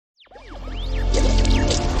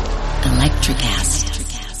NutraCast.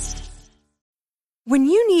 When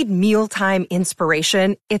you need mealtime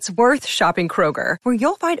inspiration, it's worth shopping Kroger, where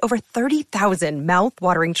you'll find over 30,000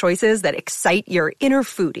 mouth-watering choices that excite your inner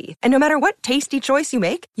foodie. And no matter what tasty choice you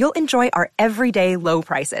make, you'll enjoy our everyday low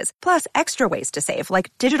prices, plus extra ways to save,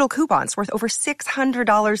 like digital coupons worth over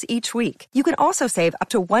 $600 each week. You can also save up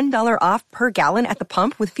to $1 off per gallon at the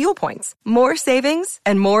pump with fuel points. More savings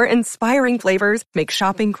and more inspiring flavors make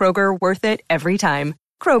shopping Kroger worth it every time.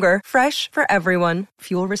 Kroger, fresh for everyone.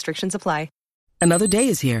 Fuel restrictions apply. Another day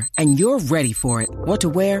is here, and you're ready for it. What to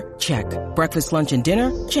wear? Check. Breakfast, lunch, and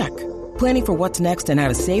dinner? Check. Planning for what's next and how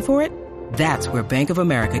to save for it? That's where Bank of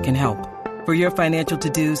America can help. For your financial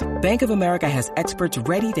to-dos, Bank of America has experts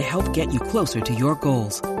ready to help get you closer to your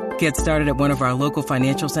goals. Get started at one of our local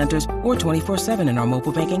financial centers or 24/7 in our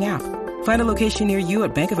mobile banking app. Find a location near you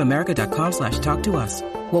at bankofamerica.com/talktous.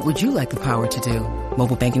 What would you like the power to do?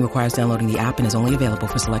 Mobile banking requires downloading the app and is only available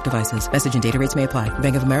for select devices. Message and data rates may apply.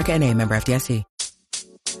 Bank of America N.A., member FDIC.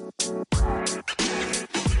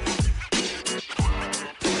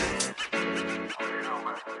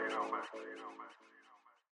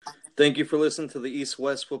 Thank you for listening to the East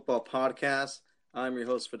West Football Podcast. I'm your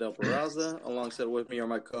host, Fidel Peraza. Alongside with me are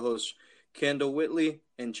my co-hosts, Kendall Whitley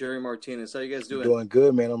and Jerry Martinez. How you guys doing? Doing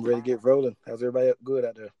good, man. I'm ready to get rolling. How's everybody good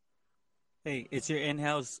out there? Hey, it's your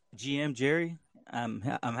in-house GM, Jerry. I'm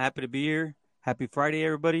happy to be here. Happy Friday,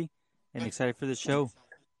 everybody, and excited for the show.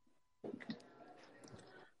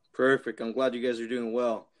 Perfect. I'm glad you guys are doing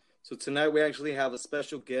well. So tonight we actually have a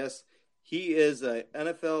special guest. He is an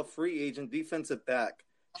NFL free agent defensive back,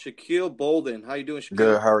 Shaquille Bolden. How you doing, Shaquille?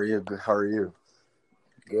 Good. How are you? Good. How are you?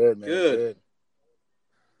 Good, man. Good.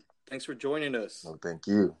 Thanks for joining us. Well, thank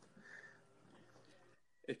you.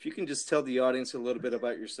 If you can just tell the audience a little bit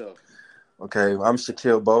about yourself. Okay, I'm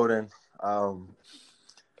Shaquille Bolden.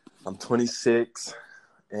 I'm 26,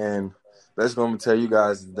 and that's what I'm going to tell you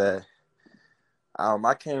guys is that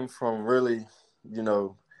I came from really,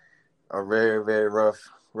 a very, very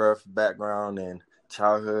rough background and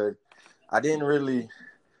childhood. I didn't really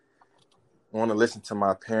want to listen to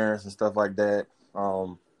my parents and stuff like that,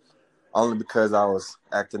 only because I was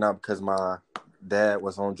acting up because my dad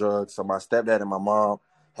was on drugs. So my stepdad and my mom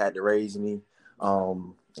had to raise me,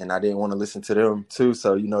 and I didn't want to listen to them too.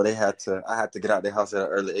 So, I had to get out of the house at an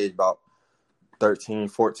early age, about 13,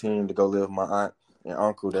 14, to go live with my aunt and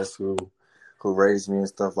uncle. That's who raised me and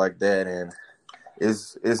stuff like that. And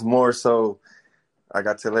it's more so, like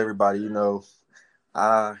I tell everybody,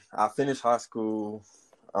 I finished high school,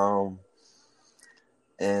 and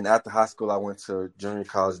after high school, I went to junior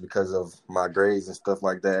college because of my grades and stuff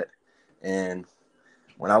like that. And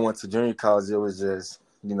when I went to junior college, it was just,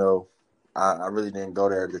 I really didn't go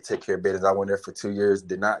there to take care of business. I went there for 2 years,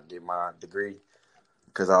 did not get my degree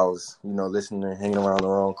because I was, listening and hanging around the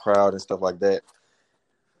wrong crowd and stuff like that.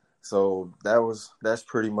 So that's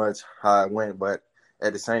pretty much how it went. But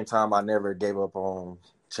at the same time, I never gave up on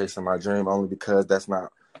chasing my dream, only because that's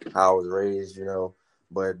not how I was raised,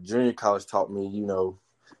 But junior college taught me,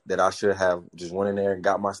 that I should have just went in there and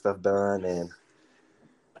got my stuff done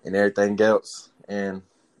and everything else. And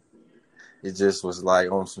it just was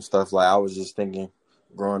like on some stuff like I was just thinking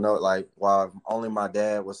growing up, like, while if only my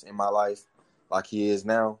dad was in my life like he is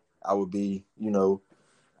now, I would be,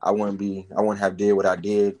 I wouldn't have did what I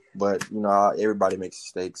did. But, everybody makes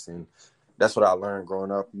mistakes, and that's what I learned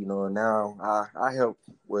growing up, and now I help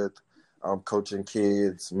with coaching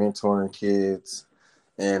kids, mentoring kids,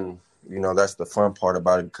 and, that's the fun part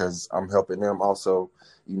about it because I'm helping them also,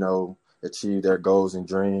 achieve their goals and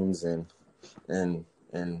dreams and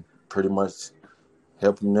pretty much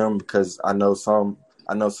helping them because I know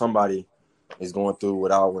somebody is going through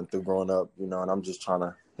what I went through growing up, and I'm just trying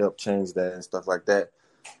to help change that and stuff like that.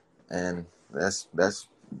 And that's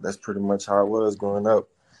pretty much how it was growing up.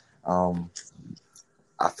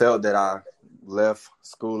 I felt that I left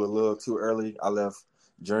school a little too early. I left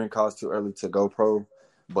junior college too early to go pro.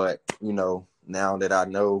 But, now that I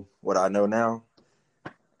know what I know now,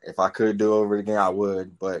 if I could do it over again, I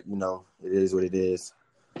would. But, it is what it is.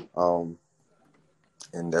 And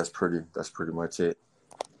that's pretty much it.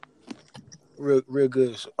 Real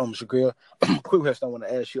good, Shaquille. Quick question I want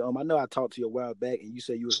to ask you. I know I talked to you a while back, and you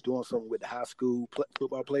said you was doing something with the high school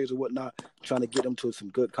football players or whatnot, trying to get them to some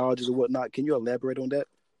good colleges or whatnot. Can you elaborate on that?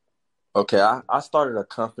 Okay, I started a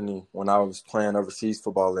company when I was playing overseas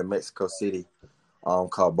football in Mexico City,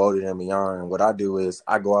 called Bodie and Millon. And what I do is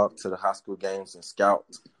I go out to the high school games and scout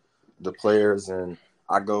the players, and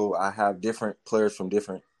I have different players from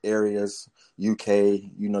different areas, UK,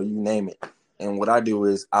 you name it. And what I do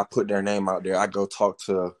is I put their name out there. I go talk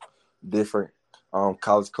to different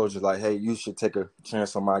college coaches like, hey, you should take a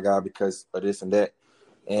chance on my guy because of this and that.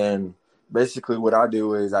 And basically what I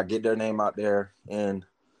do is I get their name out there and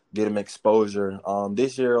get them exposure.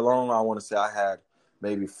 This year alone, I want to say I had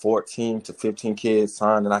maybe 14 to 15 kids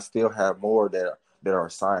signed, and I still have more that are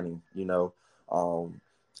signing,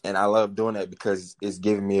 and I love doing that because it's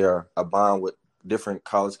giving me a bond with different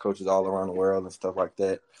college coaches all around the world and stuff like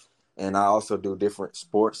that. And I also do different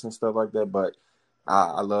sports and stuff like that, but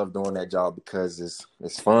I love doing that job because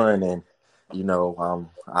it's fun and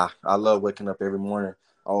I love waking up every morning.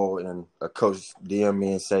 Oh, and a coach DM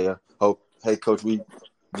me and say, "Oh, hey, coach, we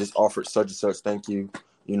just offered such and such. Thank you."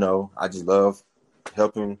 I just love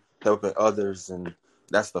helping others, and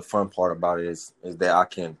that's the fun part about it is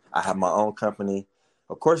that I have my own company.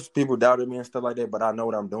 Of course, people doubted me and stuff like that, but I know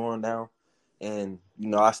what I'm doing now. And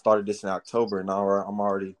I started this in October, and now I'm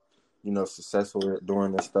already successful at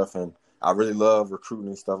doing this stuff, and I really love recruiting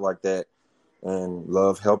and stuff like that, and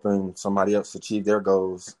love helping somebody else achieve their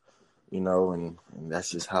goals. And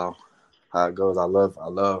that's just how it goes. I love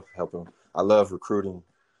helping. I love recruiting,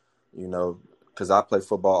 because I play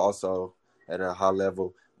football also at a high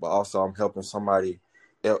level, but also I'm helping somebody's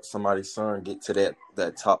son get to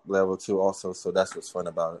that top level too also. So that's what's fun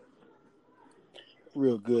about it.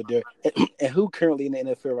 Real good there. And who currently in the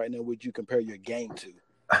NFL right now would you compare your game to?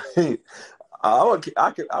 I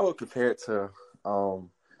would compare it to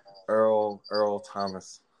Earl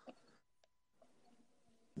Thomas.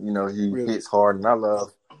 He hits hard, and I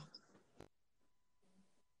love.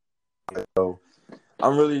 So I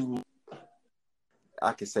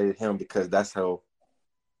can say him because that's how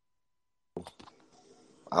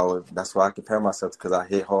That's why I compare myself because I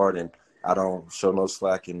hit hard and I don't show no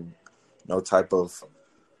slack and no type of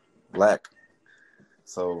lack.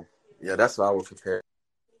 So yeah, that's what I would compare.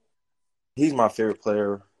 He's my favorite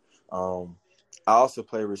player. I also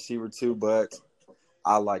play receiver too, but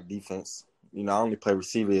I like defense. I only play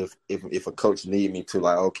receiver if a coach need me to.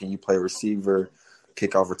 Like, oh, can you play receiver,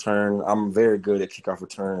 kickoff return? I'm very good at kickoff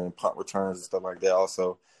return and punt returns and stuff like that.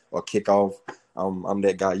 Also, or kickoff. I'm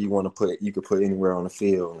that guy you could put anywhere on the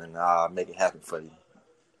field, and I'll make it happen for you.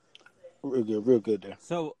 Real good there.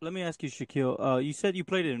 So let me ask you, Shaquille. You said you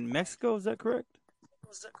played in Mexico. Is that correct?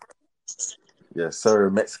 Yes, sir.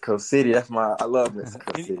 Mexico City. I love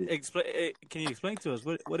Mexico City. Can you explain to us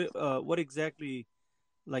what exactly?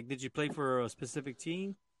 Like, did you play for a specific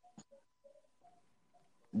team?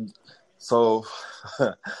 So,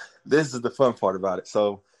 this is the fun part about it.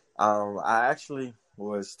 So, I actually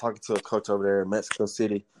was talking to a coach over there in Mexico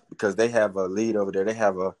City because they have a league over there. They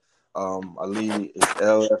have a league, it's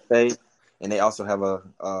LFA, and they also have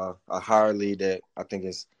a higher league that I think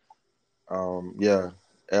is,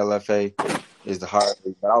 LFA is the higher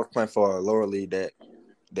league. But I was playing for a lower league that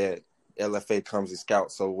LFA comes and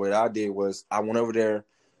scouts. So what I did was I went over there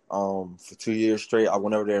for 2 years straight. I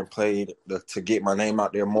went over there and played to get my name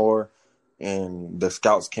out there more. And the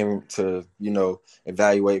scouts came to,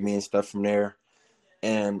 evaluate me and stuff from there.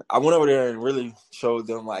 And I went over there and really showed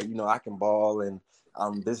them, like, I can ball and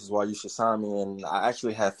this is why you should sign me. And I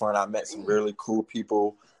actually had fun. I met some really cool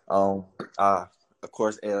people. I, of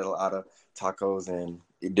course, ate a lot of tacos and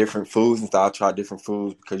different foods and stuff. I tried different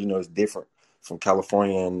foods because, it's different from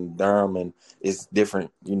California and Durham, and it's different,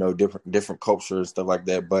 different culture and stuff like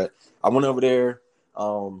that. But I went over there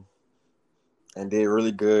and did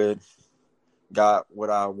really good. Got what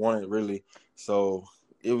I wanted, really. So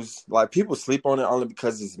it was like people sleep on it only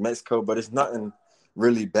because it's Mexico, but it's nothing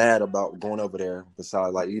really bad about going over there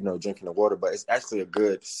besides, like, drinking the water. But it's actually a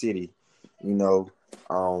good city, and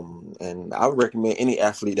I would recommend any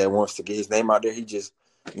athlete that wants to get his name out there. He just,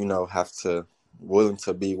 have to willing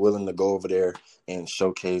to go over there and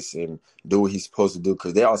showcase and do what he's supposed to do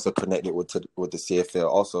because they also connected with the CFL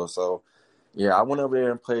also. So yeah, I went over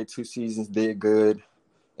there and played 2 seasons, did good,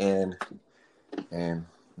 and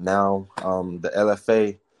now the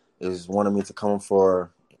LFA is wanting me to come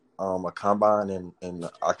for a combine in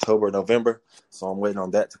October, November. So I'm waiting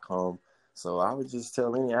on that to come. So I would just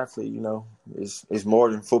tell any athlete, it's more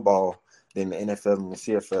than football than the NFL and the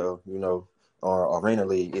CFL, or Arena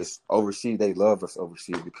League. It's overseas. They love us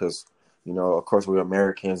overseas because, of course we're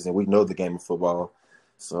Americans and we know the game of football.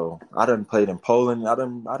 So I done played in Poland. I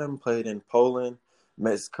done played in Poland,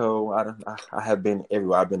 Mexico. I have been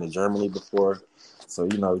everywhere. I've been to Germany before. So,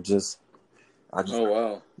 oh,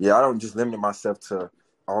 wow. Yeah, I don't just limit myself to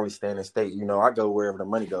only staying in state. I go wherever the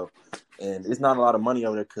money go. And it's not a lot of money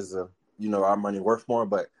over there because, our money worth more.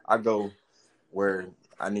 But I go where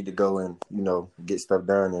I need to go and, get stuff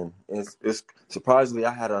done. And it's surprisingly,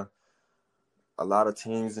 I had a a lot of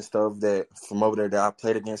teams and stuff that from over there that I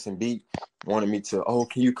played against and beat wanted me to,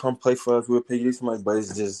 can you come play for us? We'll pay you this much. But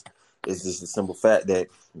it's just a simple fact that,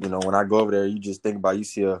 when I go over there, you just think about, you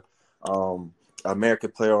see a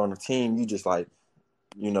American player on the team, you just like,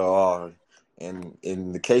 and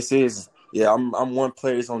the case is, yeah, I'm one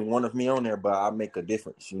player. It's only one of me on there, but I make a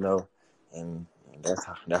difference, and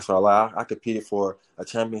that's what I competed for a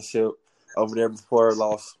championship over there before.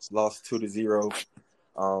 Lost 2-0,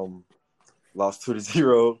 lost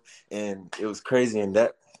 2-0, and it was crazy. And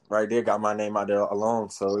that right there got my name out there alone.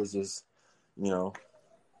 So it's just,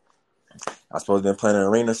 I supposed to been playing an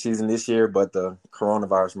arena season this year, but the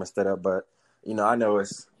coronavirus messed that up. But I know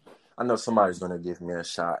somebody's gonna give me a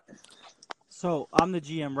shot. So I'm the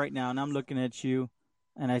GM right now, and I'm looking at you,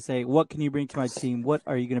 and I say, what can you bring to my team? What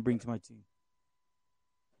are you going to bring to my team?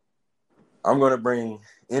 I'm going to bring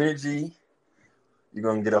energy. You're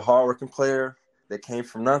going to get a hardworking player that came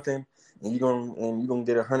from nothing, and you're going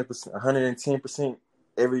to get 100%, 110%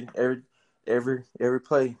 every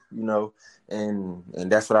play, and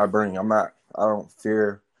that's what I bring. I don't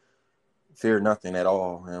fear nothing at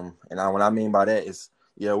all. And what I mean by that is,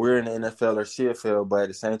 we're in the NFL or CFL, but at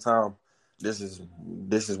the same time, this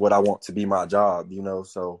is what I want to be my job,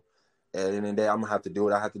 So at the end of the day, I'm gonna have to do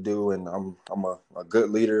what I have to do, and I'm a good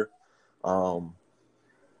leader, and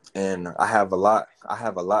I have a lot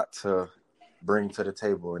to bring to the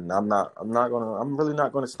table, and I'm really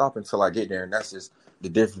not gonna stop until I get there, and that's just the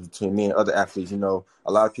difference between me and other athletes. A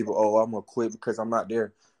lot of people, I'm gonna quit because I'm not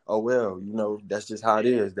there. Oh well, that's just how it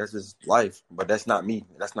is. That's just life, but that's not me.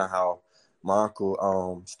 That's not how my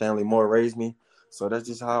uncle Stanley Moore raised me. So that's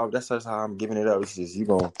just how I'm giving it up. It's just you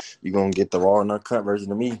gonna get the raw and uncut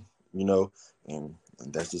version of me, and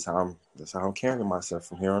that's just how I'm carrying myself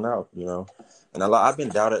from here on out, And I've been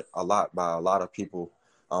doubted a lot by a lot of people,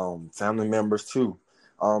 family members too,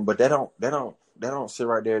 but they don't sit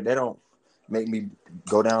right there. They don't make me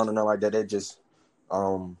go down or nothing like that. They just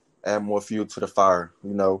add more fuel to the fire,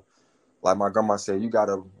 Like my grandma said,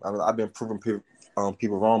 I've been proving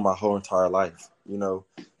people wrong my whole entire life,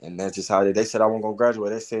 and that's just how they said I wasn't gonna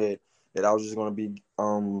graduate. They said that I was just gonna be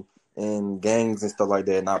in gangs and stuff like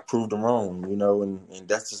that, and I proved them wrong, and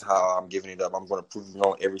that's just how I'm giving it up. I'm gonna prove you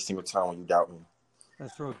wrong every single time when you doubt me.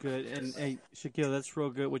 That's real good. And hey, Shaquille, that's real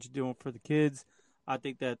good what you're doing for the kids. I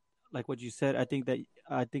think that, like what you said, I think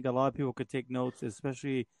a lot of people could take notes,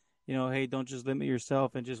 especially, hey, don't just limit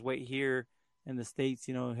yourself and just wait here in the States.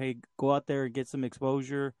 Hey, go out there and get some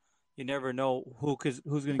exposure. You never know who's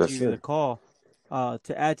going to give you the call.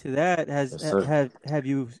 To add to that,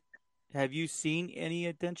 have you seen any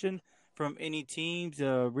attention from any teams,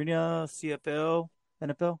 arena, CFL,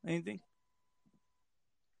 NFL, anything?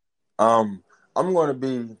 I'm going to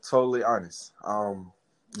be totally honest.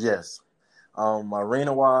 Yes.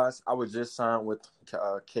 Arena wise, I was just signed with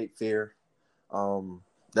Cape Fear.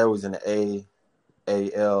 That was in the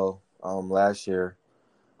AAL last year.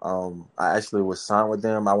 I actually was signed with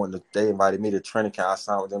them. They invited me to training camp. I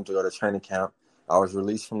signed with them to go to training camp. I was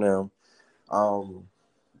released from them.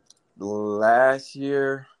 Last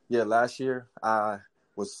year I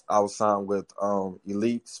was signed with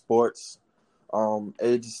Elite Sports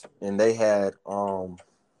agents, and they had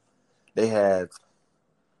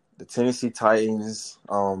the Tennessee Titans,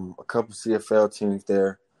 a couple CFL teams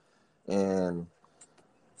there, and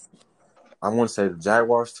I want to say the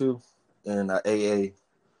Jaguars too, and the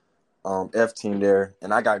AA F team there,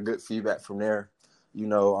 and I got good feedback from there,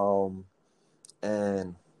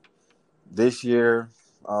 and this year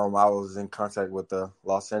I was in contact with the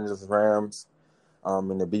Los Angeles Rams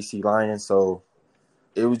and the BC Lions, so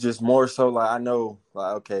it was just more so like I know,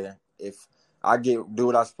 like, okay, if I do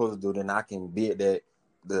what I'm supposed to do, then I can be at at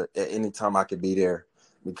any time I could be there,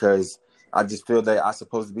 because I just feel that I'm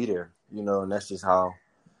supposed to be there, and that's just how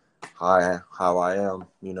I am,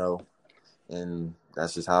 and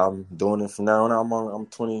that's just how I'm doing it from now on. I'm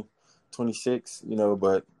 26,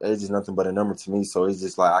 but age is nothing but a number to me. So it's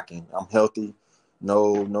just like I'm healthy,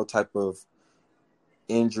 no type of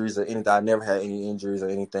injuries or anything. I never had any injuries or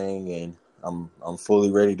anything, and I'm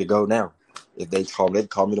fully ready to go now. If they call me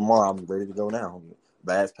tomorrow, I'm ready to go now.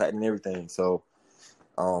 Badge patent and everything. So,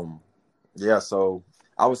 so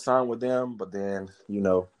I was signed with them, but then,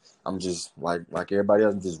 I'm just like everybody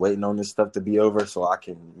else, I'm just waiting on this stuff to be over so I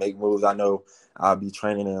can make moves. I know I'll be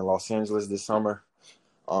training in Los Angeles this summer.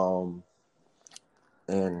 And,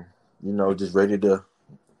 just ready to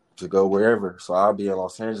go wherever. So I'll be in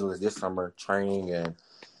Los Angeles this summer training and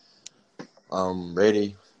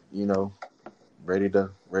ready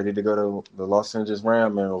to go to the Los Angeles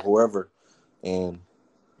Ram or whoever and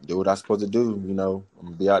do what I'm supposed to do. I'm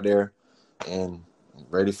gonna be out there and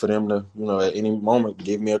ready for them to, at any moment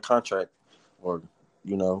give me a contract, or,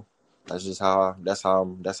 that's how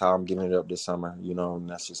I'm giving it up this summer, and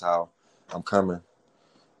that's just how I'm coming,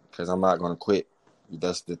 because I'm not gonna quit.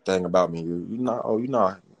 That's the thing about me.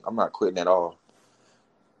 I'm not quitting at all,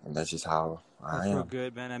 and that's just how I That's real am.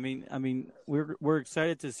 good, man. I mean, we're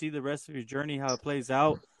excited to see the rest of your journey, how it plays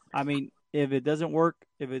out. I mean, if it doesn't work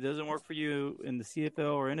for you in the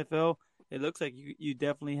CFL or NFL, it looks like you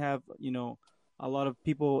definitely have, a lot of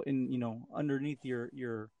people in, underneath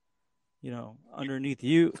underneath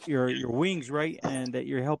your wings, right? And that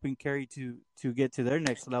you're helping carry to get to their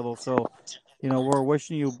next level. So, we're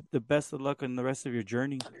wishing you the best of luck in the rest of your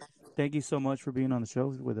journey. Thank you so much for being on the show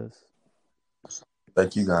with us.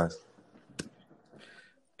 Thank you, guys.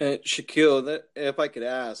 And Shaquille, if I could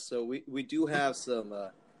ask, so we do have some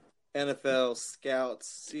NFL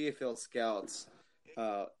scouts, CFL scouts,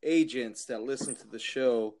 agents that listen to the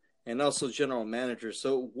show, and also general managers.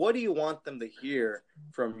 So what do you want them to hear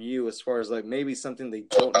from you as far as like maybe something they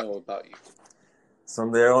don't know about you?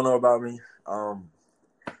 Something they don't know about me,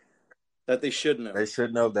 that they should know. They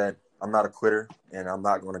should know that I'm not a quitter and I'm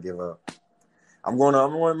not going to give up. I'm going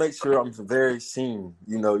to make sure I'm very seen.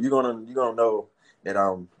 You're gonna know that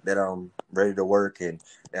I'm ready to work and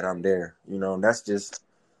that I'm there. And that's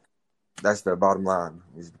the bottom line,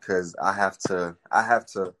 is because I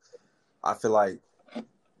feel like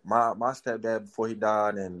my stepdad, before he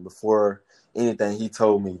died and before anything, he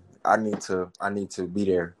told me I need to be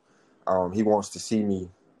there. He wants to see me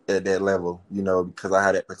at that level, because I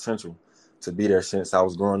had that potential to be there since I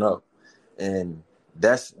was growing up. And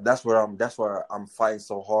that's where I'm fighting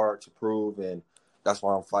so hard to prove, and that's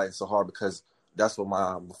why I'm fighting so hard, because that's what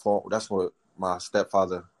my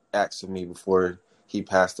stepfather asked of me before he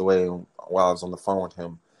passed away, while I was on the phone with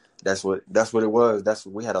him. That's what it was.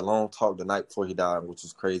 We had a long talk the night before he died, which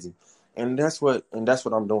was crazy. And that's what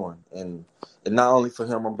I'm doing. And not only for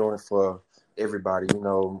him, I'm doing it for everybody, and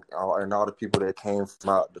all the people that came from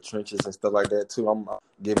out the trenches and stuff like that too. I'm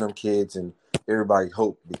giving them kids and everybody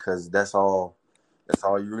hope, because that's all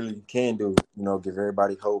you really can do, give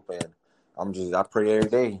everybody hope. And I pray every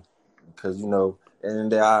day, because,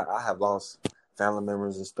 and then I have lost family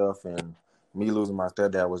members and stuff, and me losing my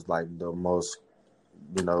stepdad was like the most,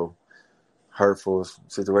 hurtful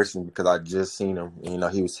situation, because I just seen him, he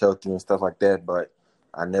was healthy and stuff like that, but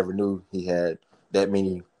I never knew he had that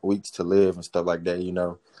many weeks to live and stuff like that,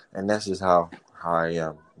 and that's just how I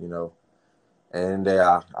am, and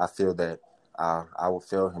I feel that I would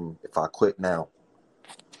fail him if I quit now,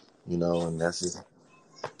 and that's just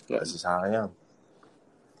how I am.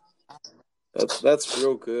 That's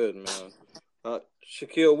real good, man.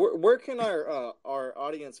 Shaquille, where can our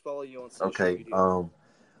audience follow you on social media?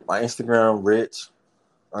 My Instagram,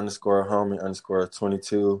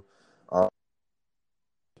 Rich_Homie_22.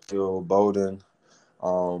 Phil Bolden.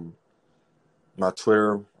 My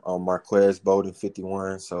Twitter, Marquez Bolden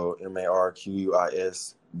 51. So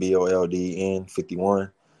MARQUIS BOLDN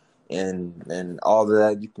 51. And all of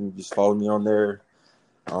that, you can just follow me on there.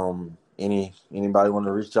 Anybody want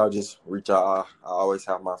to reach out, just reach out. I always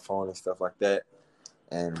have my phone and stuff like that.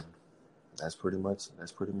 And that's pretty much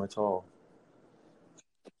all.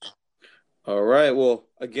 All right. Well,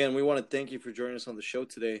 again, we want to thank you for joining us on the show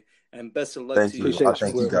today, and best of luck to you. Appreciate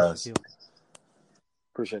Thank you, guys.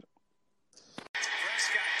 Appreciate it.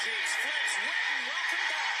 Prescott keeps, flips, Witten, welcome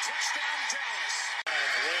back. Touchdown, Dallas.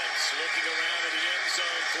 Wentz looking around at the end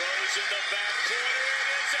zone, throws in the back corner. It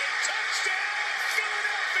is a touchdown,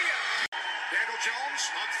 Philadelphia. Daniel Jones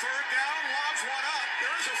on third down, lobs one up.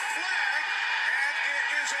 There is a flag, and it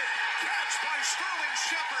is a catch by Sterling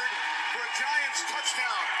Shepard for a Giants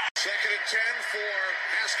touchdown. 2nd and 10 for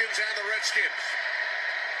Haskins and the Redskins.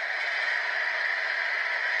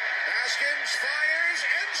 Haskins fires,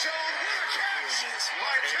 end zone, what a catch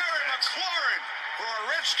by Terry McLaurin for a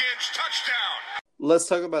Redskins touchdown. Let's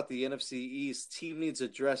talk about the NFC East. Team needs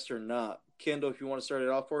addressed or not. Kendall, if you want to start it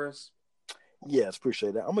off for us. Yes,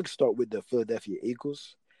 appreciate that. I'm going to start with the Philadelphia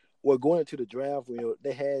Eagles. Well, going into the draft,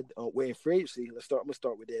 they had, in free agency, I'm going to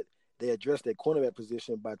start with that. They addressed their cornerback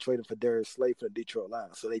position by trading for Darius Slay from the Detroit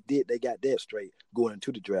Lions. So they got that straight going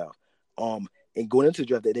into the draft. And going into the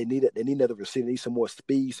draft, they need another receiver. They need some more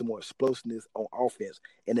speed, some more explosiveness on offense.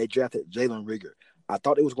 And they drafted Jalen Reagor. I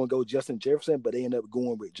thought it was going to go Justin Jefferson, but they ended up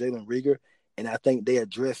going with Jalen Reagor. And I think they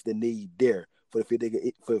addressed the need there for the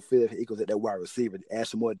Philadelphia Eagles at that wide receiver, to add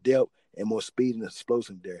some more depth and more speed and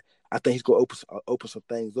explosiveness there. I think he's going to open some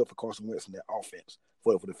things up for Carson Wentz in that offense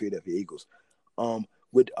for the Philadelphia Eagles. I'm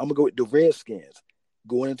gonna go with the Redskins.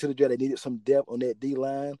 Going into the draft, they needed some depth on that D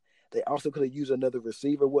line. They also could have used another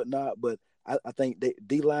receiver, whatnot, but I think they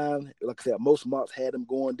D line, like I said, most mocks had them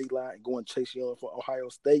going D line and going Chase Young for Ohio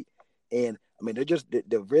State. And I mean, they're just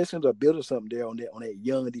the Redskins are building something there on that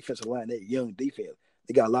young defensive line, that young defense.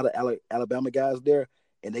 They got a lot of Alabama guys there,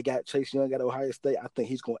 and they got Chase Young at Ohio State. I think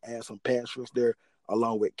he's going to add some pass rush there,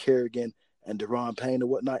 along with Kerrigan and Deron Payne and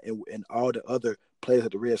whatnot, and all the other players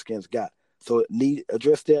that the Redskins got. So need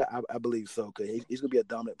address there, I believe so. Because he's going to be a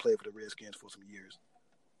dominant player for the Redskins for some years.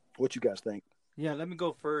 What you guys think? Yeah, let me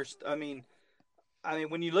go first. I mean,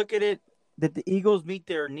 when you look at it, that the Eagles meet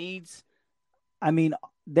their needs. I mean,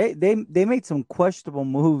 they made some questionable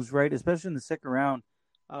moves, right? Especially in the second round.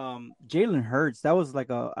 Jalen Hurts, that was like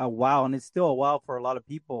a wow, and it's still a wow for a lot of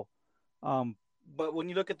people. But when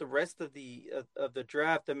you look at the rest of the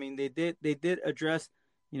draft, I mean, they did address,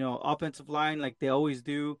 offensive line like they always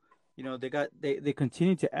do. They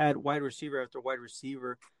continue to add wide receiver after wide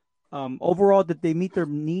receiver. Overall, did they meet their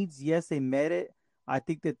needs? Yes, they met it. I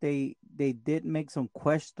think that they did make some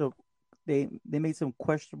they made some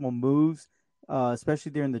questionable moves,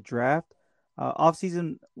 especially during the draft.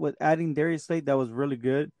 Offseason with adding Darius Slade, that was really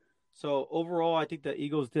good. So overall, I think the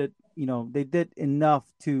Eagles did, they did enough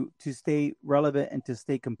to stay relevant and to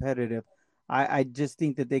stay competitive. I just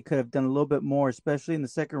think that they could have done a little bit more, especially in the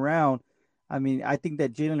second round. I mean, I think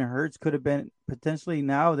that Jalen Hurts could have been potentially,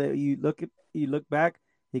 now that you look back,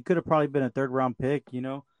 he could have probably been a third round pick,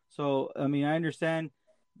 So, I mean, I understand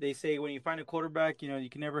they say when you find a quarterback, you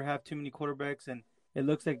can never have too many quarterbacks, and it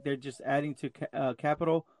looks like they're just adding to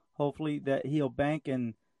capital. Hopefully that he'll bank,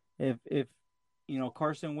 and if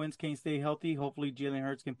Carson Wentz can't stay healthy, hopefully Jalen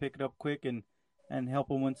Hurts can pick it up quick and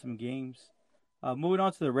help him win some games. Moving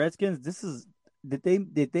on to the Redskins, did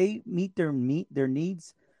they meet their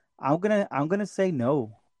needs? I'm gonna say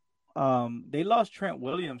no. They lost Trent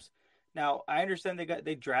Williams. Now I understand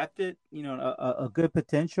they drafted a good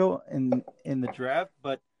potential in the draft,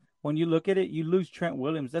 but when you look at it, you lose Trent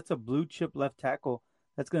Williams. That's a blue chip left tackle.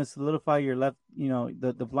 That's going to solidify your left,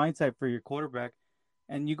 the blind side for your quarterback.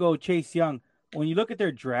 And you go Chase Young. When you look at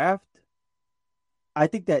their draft, I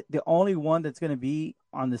think that the only one that's going to be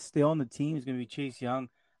still on the team is going to be Chase Young.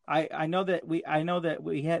 I know that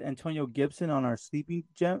we had Antonio Gibson on our sleeping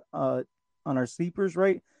gem, on our sleepers,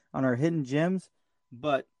 right, on our hidden gems.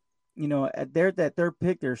 But at that third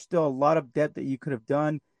pick, there's still a lot of depth that you could have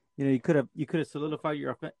done. You could have solidified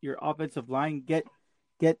your offensive line, get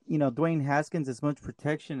Dwayne Haskins as much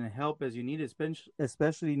protection and help as you need,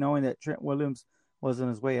 especially knowing that Trent Williams was on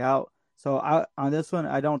his way out. So on this one,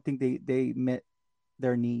 I don't think they met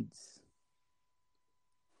their needs.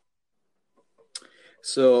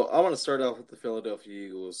 So I want to start off with the Philadelphia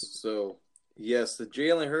Eagles. So yes, the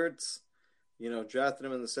Jalen Hurts, drafted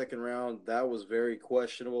him in the second round. That was very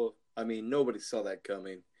questionable. I mean, nobody saw that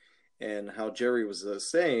coming. And how Jerry was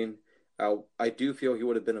saying, I do feel he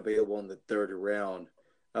would have been available in the third round.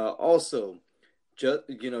 Also,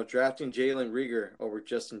 drafting Jalen Reagor over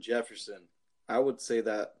Justin Jefferson, I would say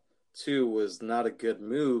that too was not a good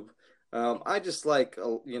move. I just like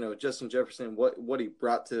Justin Jefferson, what he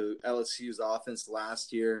brought to LSU's offense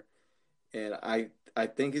last year, and I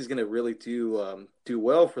think he's going to really do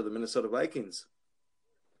well for the Minnesota Vikings.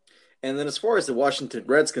 And then as far as the Washington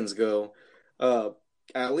Redskins go,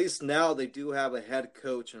 at least now they do have a head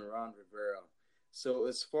coach in Ron Rivera. So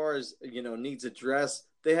as far as needs addressed,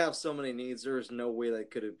 they have so many needs. There is no way they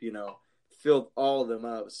could have filled all of them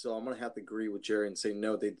up. So I'm gonna have to agree with Jerry and say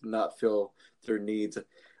no, they did not fill their needs.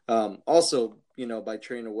 Also, by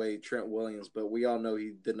trading away Trent Williams, but we all know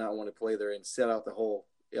he did not want to play there and set out the whole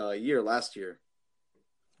year last year.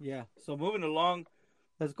 Yeah. So moving along,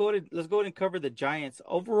 let's go ahead and cover the Giants.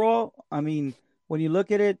 Overall, I mean, when you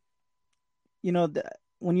look at it,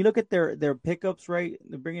 when you look at their pickups, right?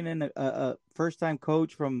 They're bringing in a first-time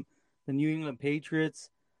coach from the New England Patriots,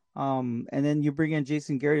 and then you bring in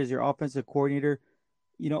Jason Garrett as your offensive coordinator.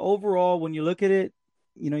 Overall, when you look at it,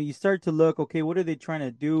 you start to look, okay, what are they trying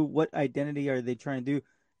to do? What identity are they trying to do?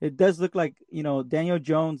 It does look like, Daniel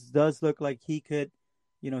Jones does look like he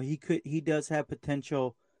does have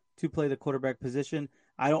potential to play the quarterback position.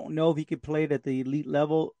 I don't know if he could play it at the elite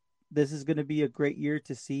level. This is going to be a great year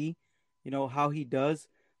to see, how he does.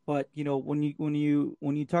 But, when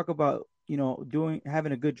you talk about,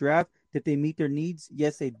 having a good draft, did they meet their needs?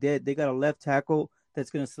 Yes, they did. They got a left tackle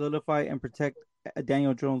that's going to solidify and protect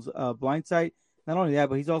Daniel Jones' blind side. Not only that,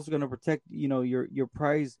 but he's also going to protect, your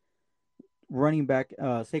prize running back,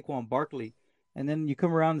 Saquon Barkley. And then you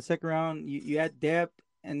come around the second round, you add depth,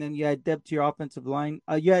 and then you add depth to your offensive line.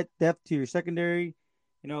 You add depth to your secondary,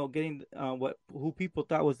 getting who people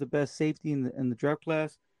thought was the best safety in the draft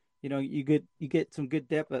class. You get some good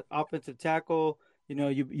depth at offensive tackle.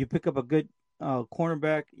 You pick up a good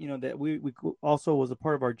cornerback, that we also was a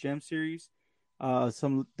part of our gem series.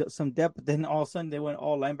 Some depth, but then all of a sudden they went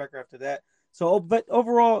all linebacker after that. So, but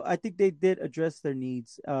overall, I think they did address their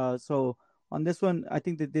needs. So on this one, I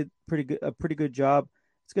think they did a pretty good job.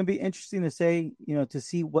 It's going to be interesting to say, to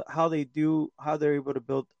see how they're able to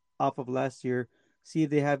build off of last year, see if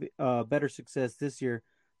they have better success this year.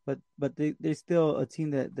 But they're still a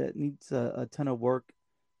team that needs a ton of work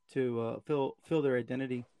to fill their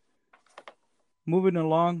identity. Moving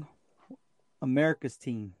along, America's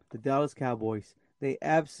team, the Dallas Cowboys. They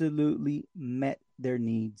absolutely met their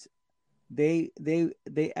needs. They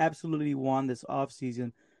absolutely won this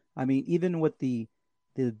offseason. I mean, even with the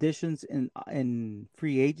additions in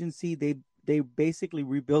free agency, they basically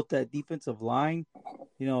rebuilt that defensive line,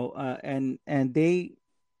 and they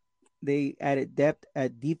added depth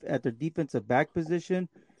at their defensive back position.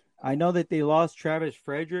 I know that they lost Travis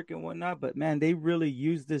Frederick and whatnot, but man, they really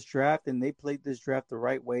used this draft and they played this draft the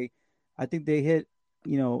right way. I think they hit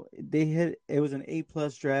it was an A+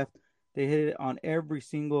 draft. They hit it on every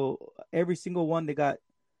single one. They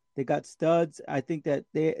got studs. I think that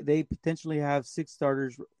they potentially have 6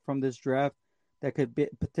 starters from this draft that could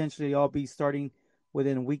potentially all be starting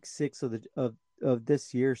within week 6 of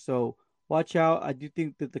this year. So watch out. I do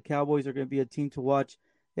think that the Cowboys are going to be a team to watch.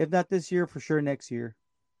 If not this year, for sure next year.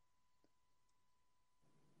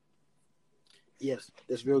 Yes,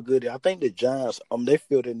 that's real good. I think the Giants, they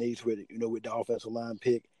feel their needs with with the offensive line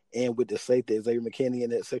pick and with the safety Xavier McKinney in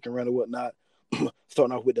that second round or whatnot.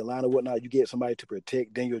 Starting off with the line or whatnot, you get somebody to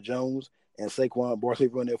protect Daniel Jones and Saquon Barkley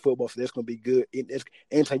run their football, so that's going to be good.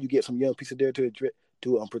 Anytime you get some young pieces there to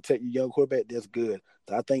protect your young quarterback, that's good.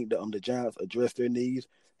 So I think the Giants address their needs,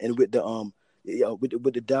 and with the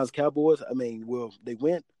with the Dallas Cowboys, I mean, well, they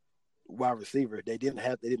went wide receiver. They didn't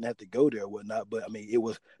have to go there or whatnot, but I mean, it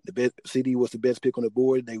was the best. CD was the best pick on the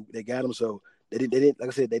board. They got him, so they didn't like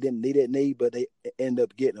I said, they didn't need that need, but they ended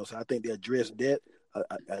up getting him. So I think they addressed that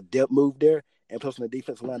a depth move there, and plus on the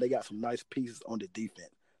defensive line, they got some nice pieces on the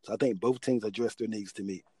defense. So I think both teams addressed their needs to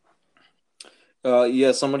me.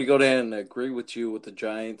 Yes, I'm going to go ahead and agree with you with the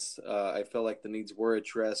Giants. I felt like the needs were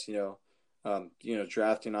addressed.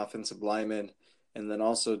 Drafting offensive linemen. And then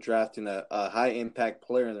also drafting a high-impact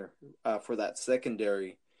player in there for that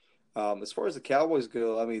secondary. As far as the Cowboys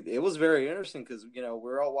go, I mean, it was very interesting because,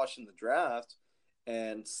 we're all watching the draft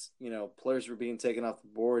and, players were being taken off the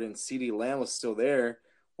board and CeeDee Lamb was still there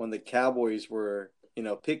when the Cowboys were,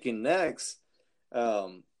 picking next.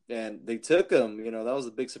 And they took him. That was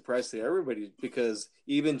a big surprise to everybody because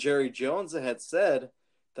even Jerry Jones had said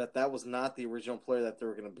that was not the original player that they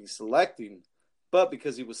were going to be selecting. But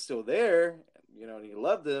because he was still there, and he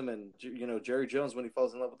loved him, and Jerry Jones, when he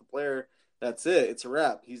falls in love with the player, that's it. It's a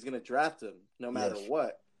wrap. He's going to draft him no matter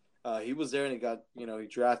what. He was there, and he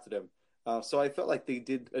drafted him. So I felt like they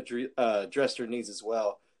did address their needs as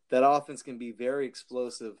well. That offense can be very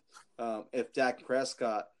explosive if Dak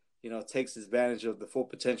Prescott, takes advantage of the full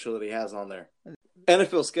potential that he has on there.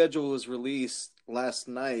 NFL schedule was released last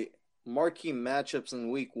night. Marquee matchups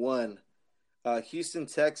in Week 1. Houston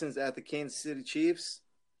Texans at the Kansas City Chiefs.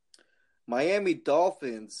 Miami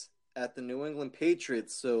Dolphins at the New England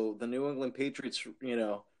Patriots. So the New England Patriots,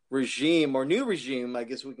 regime or new regime, I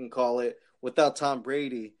guess we can call it, without Tom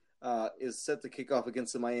Brady, is set to kick off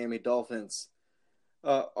against the Miami Dolphins.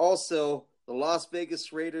 Also, the Las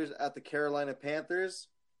Vegas Raiders at the Carolina Panthers.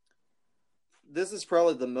 This is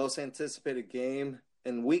probably the most anticipated game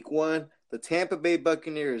in Week 1. The Tampa Bay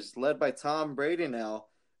Buccaneers, led by Tom Brady now,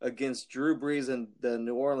 against Drew Brees and the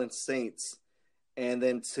New Orleans Saints. And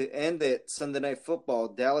then to end it, Sunday Night Football,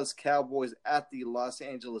 Dallas Cowboys at the Los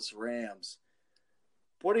Angeles Rams.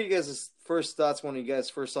 What are you guys' first thoughts when you guys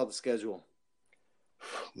first saw the schedule?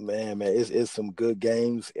 Man, it's some good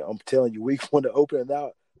games. I'm telling you, Week 1 to open it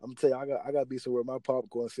out. I'm telling you, I got to be somewhere my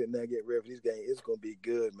popcorn sitting there and get ready for this game. It's going to be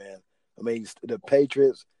good, man. I mean, the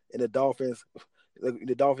Patriots and the Dolphins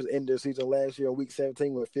ended their season last year in Week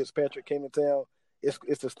 17 when Fitzpatrick came to town.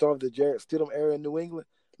 It's the start of the Jarrett Stidham era in New England.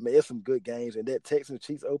 Man, it's some good games, and that Texans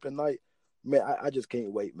Chiefs open night, man, I just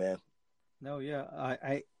can't wait, man. No, yeah,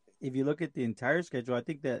 I if you look at the entire schedule, I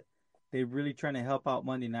think that they're really trying to help out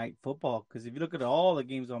Monday Night Football because if you look at all the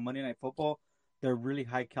games on Monday Night Football, they're really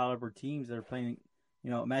high caliber teams that are playing,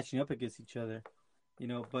 matching up against each other,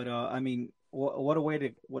 But I mean, what a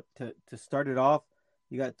way to start it off.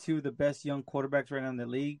 You got 2 of the best young quarterbacks right now in the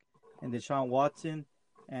league, and Deshaun Watson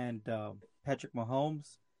and Patrick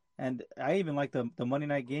Mahomes. And I even like the Monday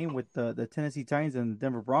night game with the Tennessee Titans and the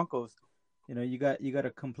Denver Broncos. You got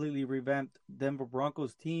a completely revamped Denver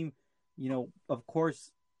Broncos team. Of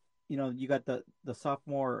course, you got the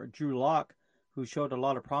sophomore Drew Lock, who showed a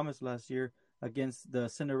lot of promise last year. against the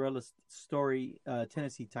Cinderella story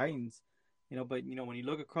Tennessee Titans. But when you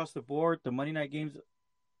look across the board, the Monday night games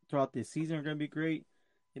throughout this season are going to be great.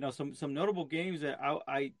 Some notable games that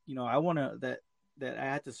I want to that I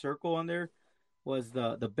had to circle on there was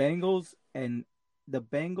the Bengals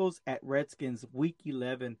at Redskins week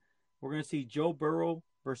 11. We're going to see Joe Burrow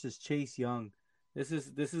versus Chase Young. This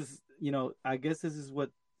is I guess this is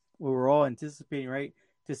what we were all anticipating, right?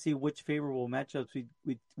 To see which favorable matchups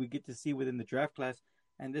we get to see within the draft class,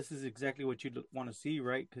 and this is exactly what you'd want to see,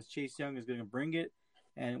 right? Because Chase Young is going to bring it,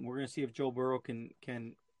 and we're going to see if Joe Burrow can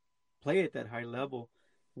play at that high level.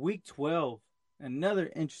 Week 12,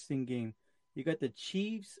 another interesting game. You got the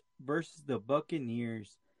Chiefs versus the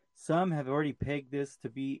Buccaneers. Some have already pegged this to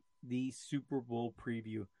be the Super Bowl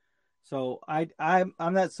preview. So I'm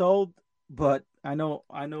not sold, but I know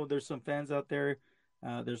there's some fans out there.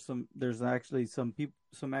 There's actually some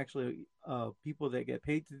people that get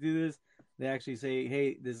paid to do this. They actually say,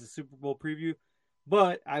 hey, this is a Super Bowl preview.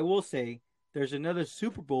 But I will say there's another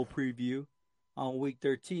Super Bowl preview on week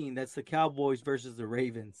 13. That's the Cowboys versus the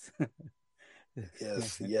Ravens.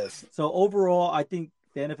 Yes. So overall, I think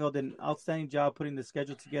the NFL did an outstanding job putting the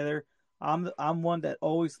schedule together. I'm one that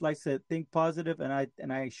always likes to think positive, and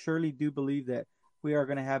I surely do believe that we are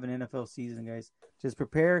going to have an NFL season, guys. Just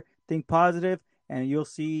prepare, think positive, and you'll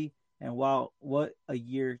see. And wow, what a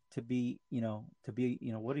year to be,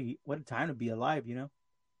 what a time to be alive,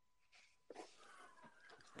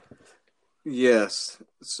 Yes.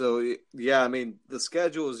 So, yeah, I mean, the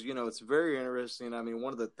schedule is, it's very interesting. I mean,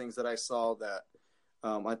 one of the things that I saw that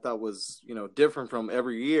I thought was, different from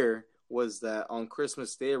every year was that on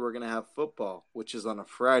Christmas Day, we're going to have football, which is on a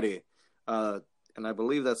Friday. And I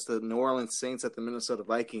believe that's the New Orleans Saints at the Minnesota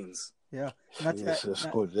Vikings. Yeah. That's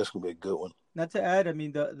going to be a good one. Not to add, I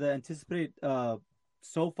mean, the anticipated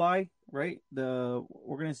SoFi, right?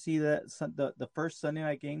 We're going to see that the first Sunday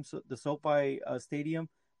night game, so the SoFi Stadium,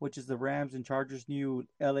 which is the Rams and Chargers' new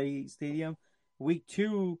LA stadium. Week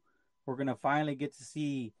 2, we're going to finally get to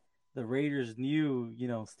see the Raiders' new,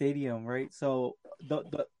 stadium, right? So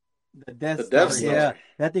the Death Star, yeah,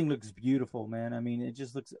 that thing looks beautiful, man. I mean, it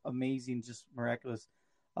just looks amazing, just miraculous.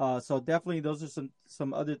 So definitely those are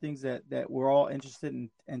some other things that we're all interested in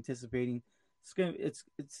anticipating.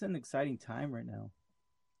 It's an exciting time right now.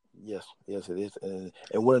 Yes, it is. And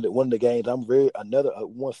one of the games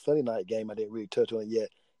one Sunday night game I didn't really touch on it yet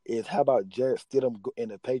is how about Jarrett Stidham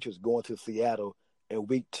and the Patriots going to Seattle in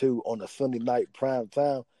week 2 on a Sunday night prime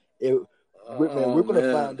time. We're going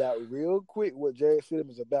to find out real quick what Jarrett Stidham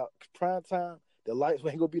is about. Prime time, the lights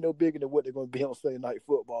ain't going to be no bigger than what they're going to be on Sunday night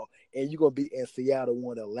football. And you're going to be in Seattle,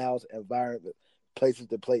 one of the loudest places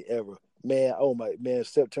to play ever. Man,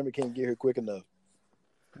 September can't get here quick enough.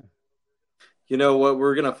 You know what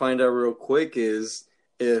we're going to find out real quick is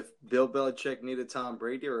if Bill Belichick needed Tom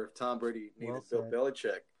Brady or if Tom Brady needed Bill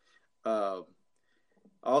Belichick.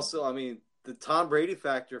 Also, I mean, the Tom Brady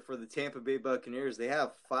factor for the Tampa Bay Buccaneers, they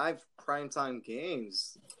have 5 primetime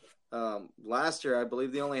games. Last year, I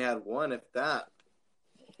believe they only had 1, if that.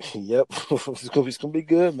 Yep. It's going to be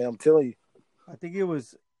good, man. I'm telling you. I think it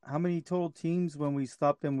was how many total teams when we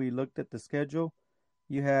stopped and we looked at the schedule?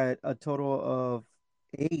 You had a total of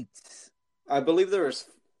 8. I believe there was,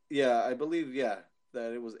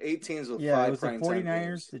 that it was 8 teams with 5 primetime games. Yeah, it was the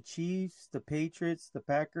 49ers, the Chiefs, the Patriots, the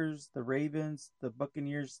Packers, the Ravens, the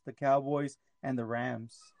Buccaneers, the Cowboys, and the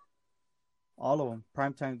Rams. All of them,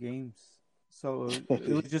 primetime games. So it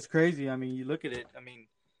was just crazy. I mean, you look at it, I mean,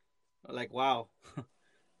 like, wow.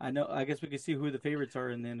 I guess we can see who the favorites are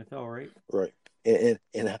in the NFL, right? Right. And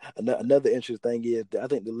another interesting thing is I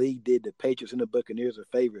think the league did the Patriots and the Buccaneers a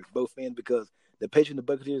favor, both fans, because the Patriots and the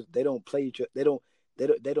Buccaneers, they don't play each other. They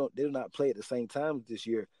do not play at the same time this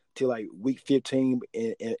year till like week 15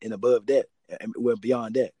 and above that, and well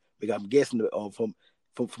beyond that. Because I'm guessing from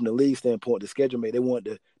the league standpoint, the schedule made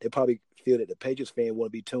they probably feel that the Patriots fan want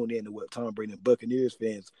to be tuned in to what Tom Brady and Buccaneers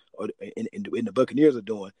fans and the Buccaneers are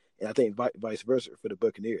doing, and I think vice versa for the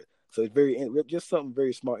Buccaneers. So it's just something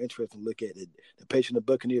very smart, interesting to look at. The Patriots and the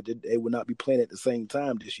Buccaneers, they will not be playing at the same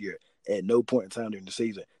time this year at no point in time during the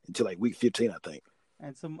season until like week 15, I think.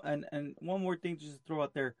 And one more thing just to throw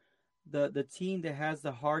out there, the team that has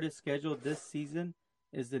the hardest schedule this season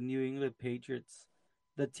is the New England Patriots.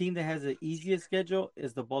 The team that has the easiest schedule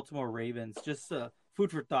is the Baltimore Ravens. Just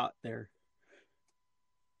food for thought there.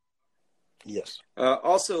 Yes.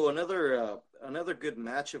 Also, another good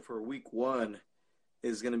matchup for week 1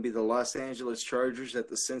 is going to be the Los Angeles Chargers at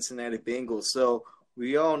the Cincinnati Bengals. So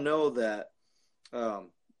we all know that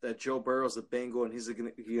that Joe Burrow's a Bengal and he's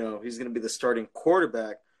going to be the starting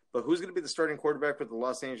quarterback. But who's going to be the starting quarterback for the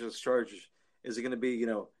Los Angeles Chargers? Is it going to be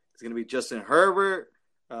Is it going to be Justin Herbert?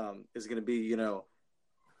 Is it going to be,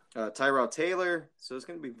 Tyrod Taylor? So it's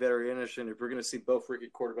going to be very interesting if we're going to see both rookie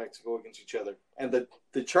quarterbacks go against each other. And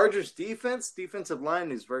the Chargers defensive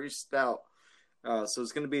line is very stout. So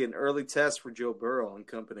it's going to be an early test for Joe Burrow and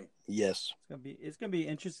company. Yes. It's going to be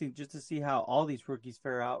interesting just to see how all these rookies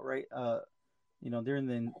fare out, right? During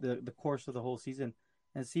the course of the whole season,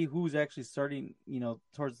 and see who's actually starting,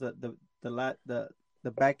 towards the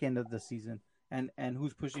back end of the season, and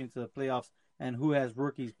who's pushing into the playoffs, and who has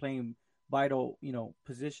rookies playing vital,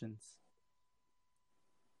 positions.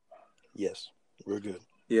 Yes, we're good.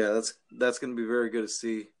 Yeah, that's going to be very good to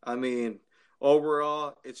see. I mean,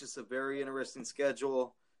 overall, it's just a very interesting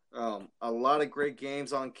schedule. A lot of great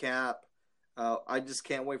games on cap. I just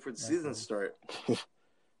can't wait for the season to start.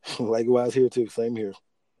 Likewise here too. Same here.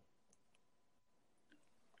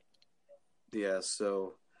 Yeah,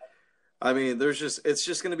 so I mean, it's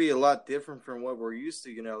just going to be a lot different from what we're used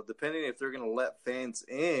to, depending if they're going to let fans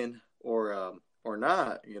in or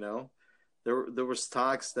not, There was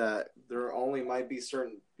talks that there only might be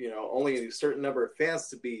only a certain number of fans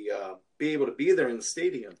to be able to be there in the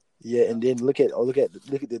stadium. Yeah, and then look at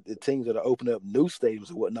the teams that are opening up new stadiums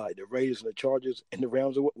and whatnot. The Raiders and the Chargers and the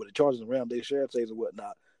Rams, the Chargers and Rams, they share stadiums and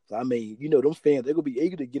whatnot. So I mean, them fans, they're gonna be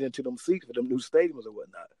eager to get into them seats for them new stadiums and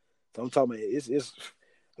whatnot. So I'm talking about it's.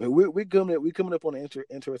 I mean, we're coming up on an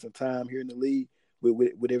interesting time here in the league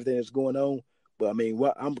with everything that's going on. But I mean,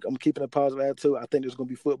 I'm keeping a positive attitude. I think there's gonna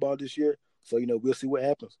be football this year. So we'll see what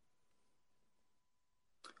happens.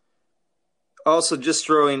 Also, just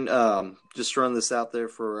throwing this out there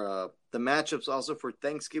for the matchups. Also for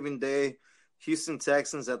Thanksgiving Day, Houston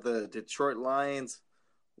Texans at the Detroit Lions,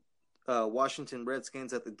 Washington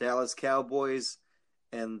Redskins at the Dallas Cowboys,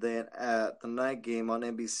 and then at the night game on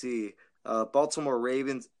NBC, Baltimore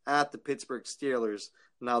Ravens at the Pittsburgh Steelers.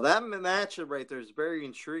 Now that matchup right there is very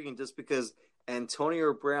intriguing, just because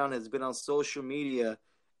Antonio Brown has been on social media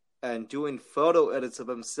and doing photo edits of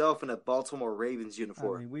himself in a Baltimore Ravens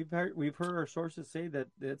uniform. I mean, we've heard our sources say that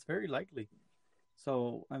it's very likely.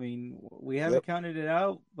 So I mean, we haven't counted it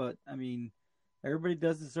out, but I mean, everybody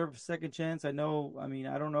does deserve a second chance. I know. I mean,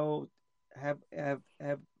 I don't know.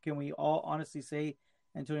 Can we all honestly say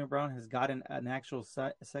Antonio Brown has gotten an actual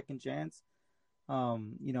second chance?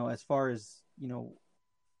 As far as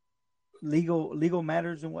legal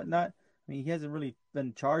matters and whatnot. I mean, he hasn't really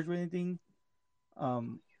been charged with anything.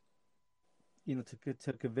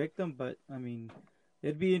 To convict them, but I mean,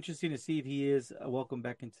 it'd be interesting to see if he is welcome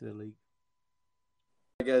back into the league.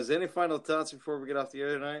 Hey guys, any final thoughts before we get off the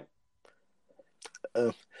air tonight?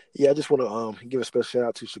 I just want to give a special shout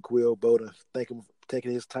out to Shaquille Bowden. Thank him for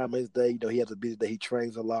taking his time of his day. He has a busy day. He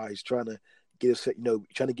trains a lot. He's trying to get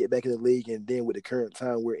trying to get back in the league, and then with the current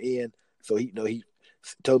time we're in, so he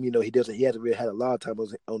told me he hasn't really had a lot of time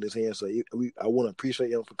on his hands. So I want to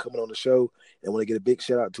appreciate him for coming on the show, and want to get a big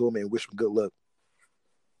shout out to him and wish him good luck.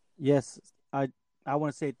 Yes, I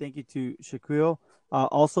want to say thank you to Shaquille,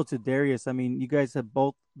 also to Darius. I mean, you guys have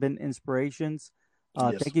both been inspirations.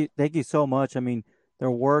 Yes. Thank you so much. I mean,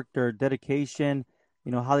 their work, their dedication,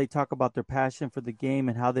 how they talk about their passion for the game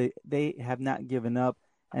and how they have not given up.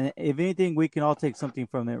 And if anything, we can all take something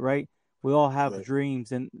from it, right? We all have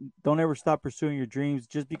dreams, and don't ever stop pursuing your dreams.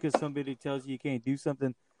 Just because somebody tells you can't do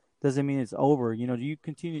something doesn't mean it's over. You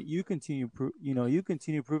continue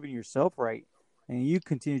proving yourself right, and you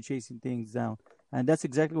continue chasing things down. And that's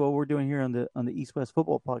exactly what we're doing here on the East West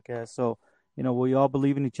Football Podcast. So, we all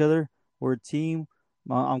believe in each other. We're a team.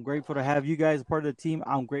 I'm grateful to have you guys a part of the team.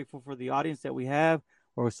 I'm grateful for the audience that we have.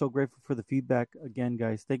 We're so grateful for the feedback again,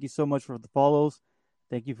 guys. Thank you so much for the follows.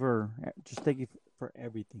 Thank you for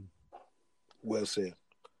everything. Well said.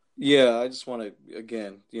 Yeah, I just want to,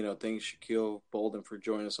 again, thank Shaquille Bowden for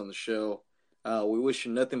joining us on the show. We wish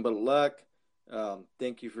you nothing but luck.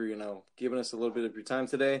 Thank you for, giving us a little bit of your time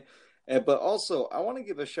today. But also, I want to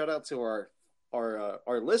give a shout out to our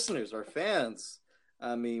listeners, our fans.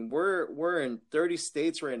 I mean, we're in 30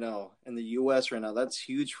 states right now in the U.S. right now. That's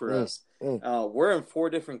huge for us. We're in 4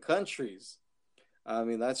 different countries. I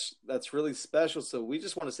mean, that's really special. So we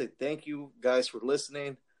just want to say thank you guys for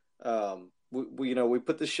listening. We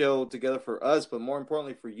put the show together for us, but more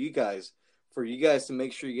importantly for you guys to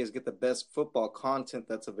make sure you guys get the best football content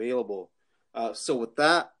that's available. So with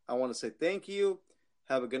that, I want to say thank you.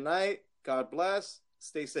 Have a good night. God bless.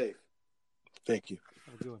 Stay safe. Thank you.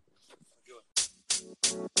 Have a good one.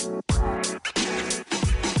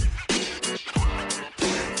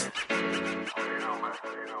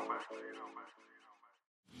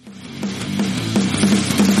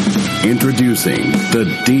 Introducing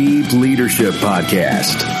the Deep Leadership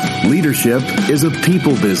Podcast. Leadership is a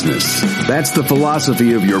people business. That's the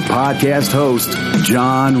philosophy of your podcast host,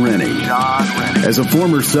 John Rennie. As a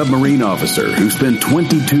former submarine officer who spent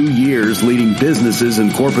 22 years leading businesses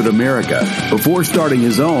in corporate America before starting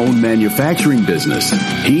his own manufacturing business,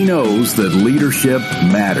 he knows that leadership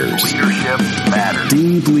matters.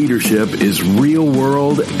 Deep Leadership is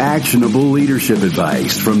real-world, actionable leadership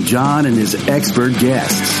advice from John and his expert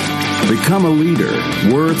guests. Become a leader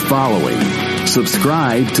worth following.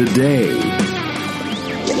 Subscribe today.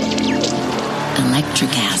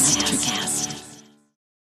 Electricast.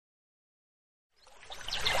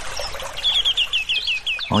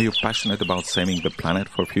 Are you passionate about saving the planet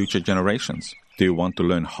for future generations? Do you want to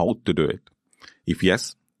learn how to do it? If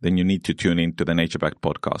yes, then you need to tune in to the Nature Backed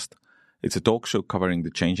podcast. It's a talk show covering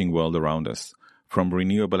the changing world around us, from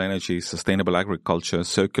renewable energy, sustainable agriculture,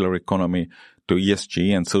 circular economy, to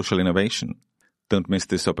ESG and social innovation. Don't miss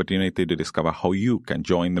this opportunity to discover how you can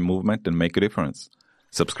join the movement and make a difference.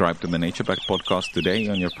 Subscribe to the Nature Backed podcast today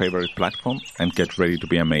on your favorite platform and get ready to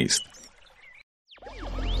be amazed.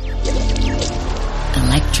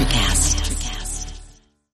 Electricast.